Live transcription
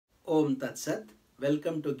Om Tat Sat.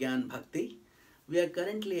 Welcome to Gyan Bhakti. We are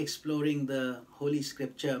currently exploring the holy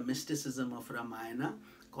scripture Mysticism of Ramayana.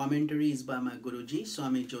 Commentaries by my Guruji,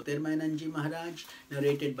 Swami Jyotirmayananji Maharaj,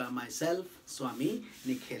 narrated by myself, Swami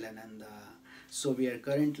Nikhilananda. So we are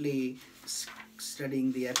currently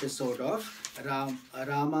studying the episode of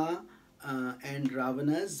Rama and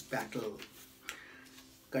Ravana's battle.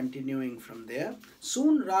 Continuing from there,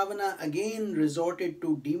 soon Ravana again resorted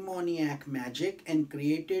to demoniac magic and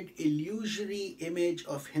created illusory image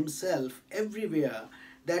of himself everywhere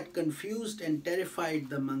that confused and terrified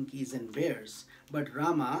the monkeys and bears. But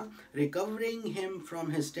Rama, recovering him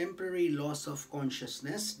from his temporary loss of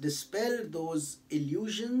consciousness, dispelled those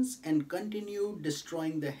illusions and continued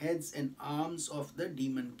destroying the heads and arms of the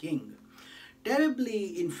demon king.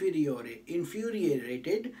 Terribly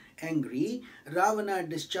infuriated, angry, Ravana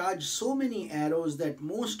discharged so many arrows that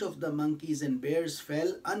most of the monkeys and bears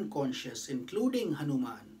fell unconscious, including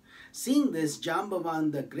Hanuman. Seeing this,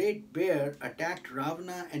 Jambavan, the great bear, attacked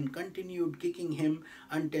Ravana and continued kicking him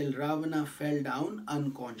until Ravana fell down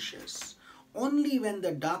unconscious. Only when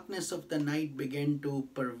the darkness of the night began to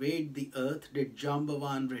pervade the earth did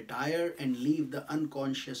Jambavan retire and leave the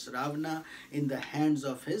unconscious Ravana in the hands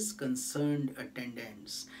of his concerned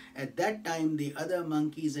attendants. At that time, the other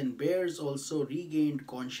monkeys and bears also regained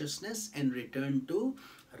consciousness and returned to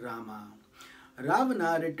Rama.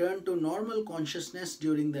 Ravana returned to normal consciousness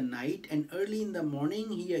during the night, and early in the morning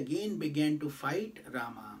he again began to fight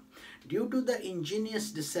Rama. Due to the ingenious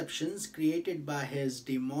deceptions created by his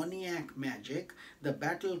demoniac magic, the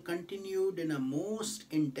battle continued in a most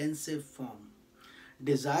intensive form.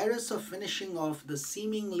 Desirous of finishing off the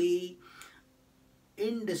seemingly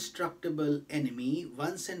indestructible enemy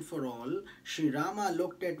once and for all, Sri Rama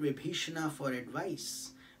looked at Vibhishana for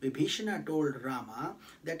advice. Vibhishana told Rama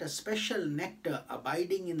that a special nectar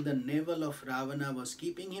abiding in the navel of Ravana was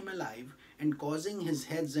keeping him alive and causing his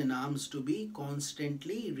heads and arms to be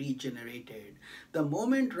constantly regenerated. The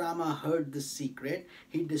moment Rama heard this secret,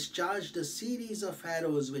 he discharged a series of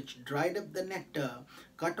arrows which dried up the nectar,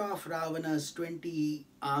 cut off Ravana's 20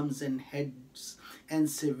 arms and heads, and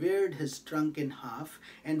severed his trunk in half,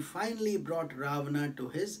 and finally brought Ravana to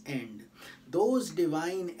his end. Those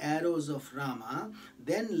divine arrows of Rama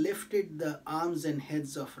then lifted the arms and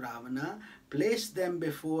heads of Ravana, placed them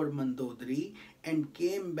before Mandodari, and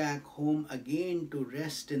came back home again to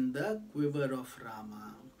rest in the quiver of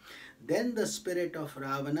Rama. Then the spirit of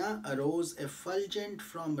Ravana arose effulgent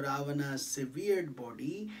from Ravana's severed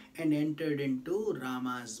body and entered into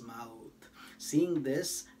Rama's mouth. Seeing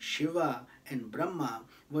this, Shiva and Brahma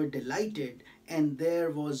were delighted, and there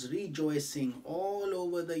was rejoicing all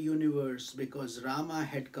over the universe because Rama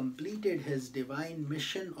had completed his divine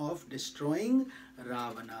mission of destroying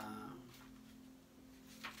Ravana.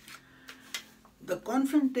 The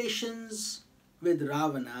confrontations with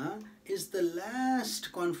Ravana is the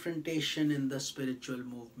last confrontation in the spiritual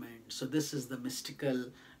movement. So this is the mystical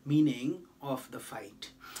meaning of the fight.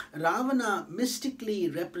 Ravana mystically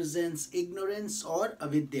represents ignorance or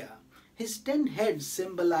avidya. His 10 heads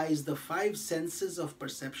symbolize the 5 senses of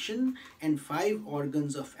perception and 5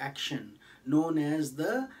 organs of action, known as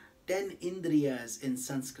the 10 indriyas in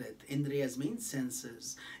Sanskrit. Indriyas means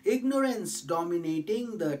senses. Ignorance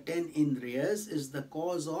dominating the 10 indriyas is the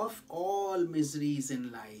cause of all miseries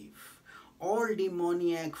in life. All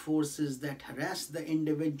demoniac forces that harass the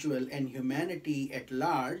individual and humanity at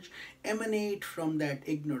large emanate from that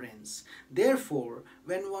ignorance. Therefore,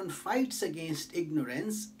 when one fights against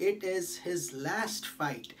ignorance, it is his last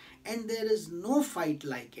fight, and there is no fight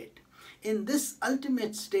like it. In this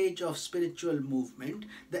ultimate stage of spiritual movement,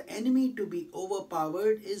 the enemy to be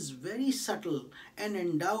overpowered is very subtle and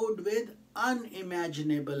endowed with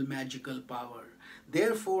unimaginable magical power.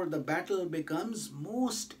 Therefore, the battle becomes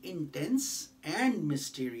most intense and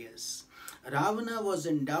mysterious. Ravana was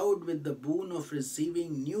endowed with the boon of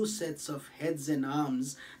receiving new sets of heads and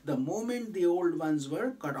arms the moment the old ones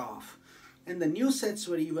were cut off. And the new sets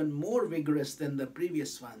were even more vigorous than the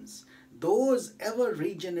previous ones. Those ever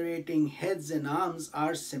regenerating heads and arms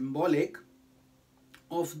are symbolic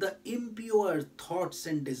of the impure thoughts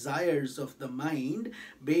and desires of the mind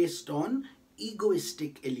based on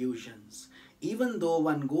egoistic illusions. Even though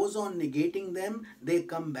one goes on negating them, they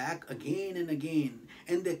come back again and again,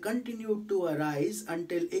 and they continue to arise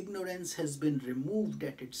until ignorance has been removed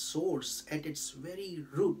at its source, at its very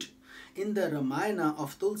root. In the Ramayana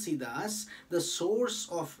of Tulsidas, the source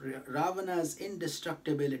of Ravana's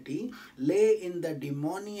indestructibility lay in the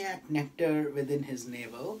demoniac nectar within his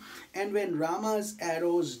navel, and when Rama's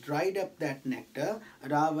arrows dried up that nectar,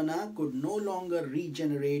 Ravana could no longer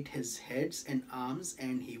regenerate his heads and arms,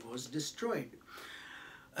 and he was destroyed.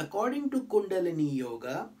 According to Kundalini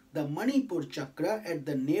Yoga, the Manipur chakra at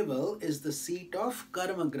the navel is the seat of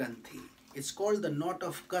Karma Granthi. It's called the knot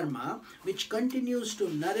of karma, which continues to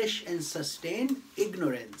nourish and sustain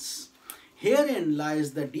ignorance. Herein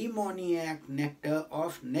lies the demoniac nectar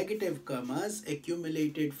of negative karmas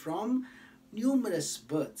accumulated from numerous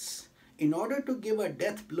births. In order to give a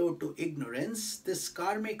death blow to ignorance, this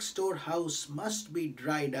karmic storehouse must be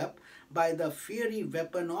dried up by the fiery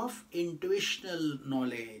weapon of intuitional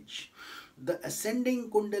knowledge. The ascending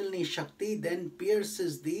Kundalini Shakti then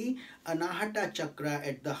pierces the Anahata chakra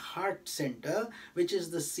at the heart center, which is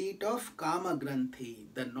the seat of Kama Granthi,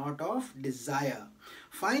 the knot of desire.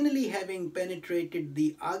 Finally, having penetrated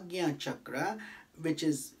the Agnya chakra, which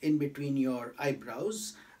is in between your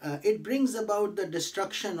eyebrows, it brings about the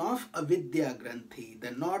destruction of avidya granthi, the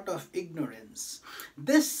knot of ignorance.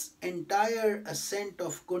 This entire ascent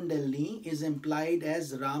of Kundalini is implied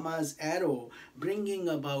as Rama's arrow, bringing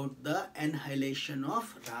about the annihilation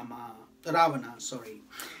of Ravana.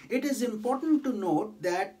 It is important to note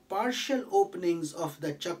that partial openings of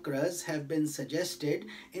the chakras have been suggested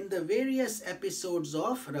in the various episodes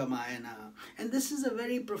of Ramayana. And this is a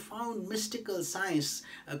very profound mystical science.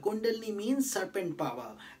 Kundalini means serpent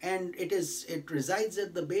power, and it resides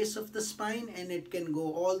at the base of the spine, and it can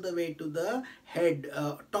go all the way to the head,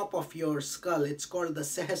 top of your skull. It's called the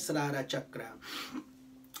Sahasrara chakra.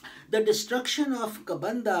 The destruction of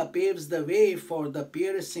Kabanda paves the way for the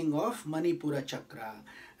piercing of Manipura chakra.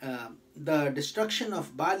 The destruction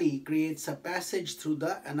of Bali creates a passage through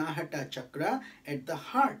the Anahata chakra at the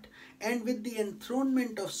heart. And with the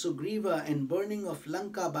enthronement of Sugriva and burning of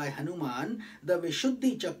Lanka by Hanuman, the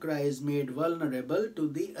Vishuddhi chakra is made vulnerable to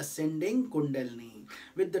the ascending Kundalini.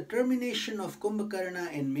 With the termination of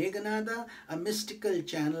Kumbhakarna and Meghanada, a mystical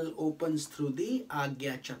channel opens through the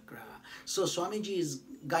Agya chakra. So Swamiji is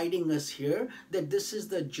guiding us here that this is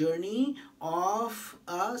the journey of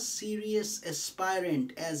a serious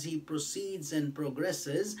aspirant. As he proceeds and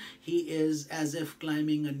progresses, he is as if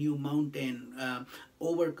climbing a new mountain,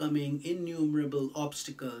 overcoming innumerable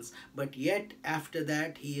obstacles, but yet after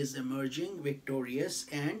that he is emerging victorious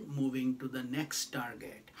and moving to the next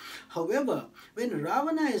target. However, when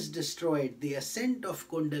Ravana is destroyed, the ascent of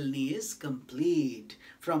Kundalini is complete.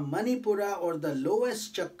 From Manipura, or the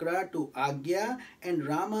lowest chakra, to Agya, and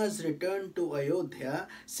Rama's return to Ayodhya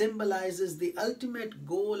symbolizes the ultimate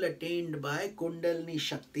goal attained by Kundalini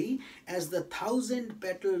Shakti as the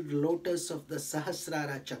 1,000-petaled lotus of the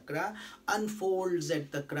Sahasrara chakra unfolds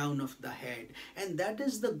at the crown of the head. And that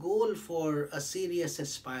is the goal for a serious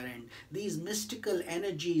aspirant. These mystical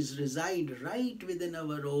energies reside right within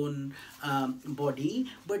our own body,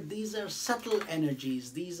 but these are subtle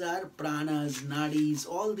energies. These are pranas, nadis.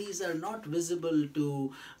 All these are not visible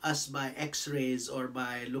to us by x-rays or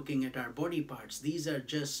by looking at our body parts. These are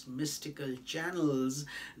just mystical channels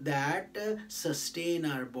that sustain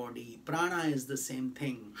our body. Prana is the same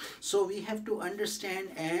thing. So we have to understand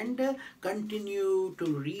and continue to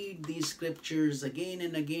read these scriptures again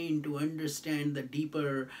and again to understand the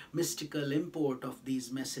deeper mystical import of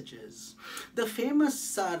these messages. The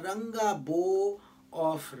famous Saranga bow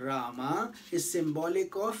of Rama is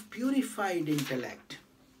symbolic of purified intellect.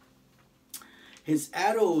 His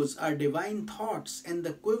arrows are divine thoughts, and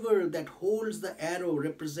the quiver that holds the arrow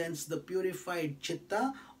represents the purified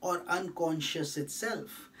chitta or unconscious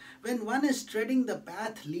itself. When one is treading the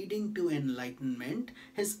path leading to enlightenment,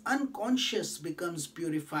 his unconscious becomes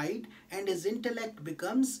purified and his intellect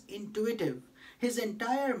becomes intuitive. His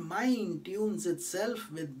entire mind tunes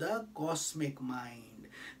itself with the cosmic mind.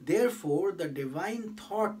 Therefore, the divine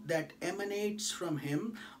thought that emanates from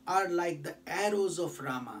him are like the arrows of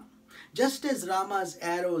Rama. Just as Rama's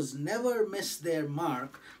arrows never miss their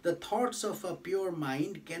mark, the thoughts of a pure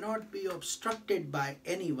mind cannot be obstructed by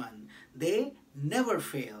anyone. They never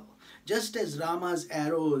fail. Just as Rama's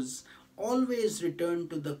arrows always return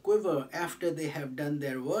to the quiver after they have done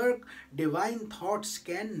their work, divine thoughts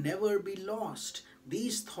can never be lost.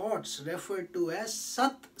 These thoughts, referred to as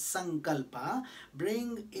Sat Sankalpa,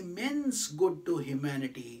 bring immense good to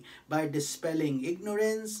humanity by dispelling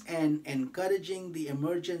ignorance and encouraging the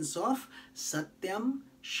emergence of Satyam,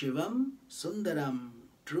 Shivam, Sundaram,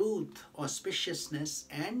 truth, auspiciousness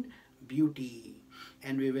and beauty.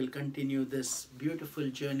 And we will continue this beautiful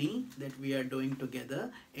journey that we are doing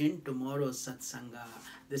together in tomorrow's Satsanga.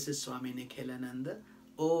 This is Swami Nikhilananda.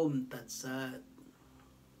 Om Tat Sat.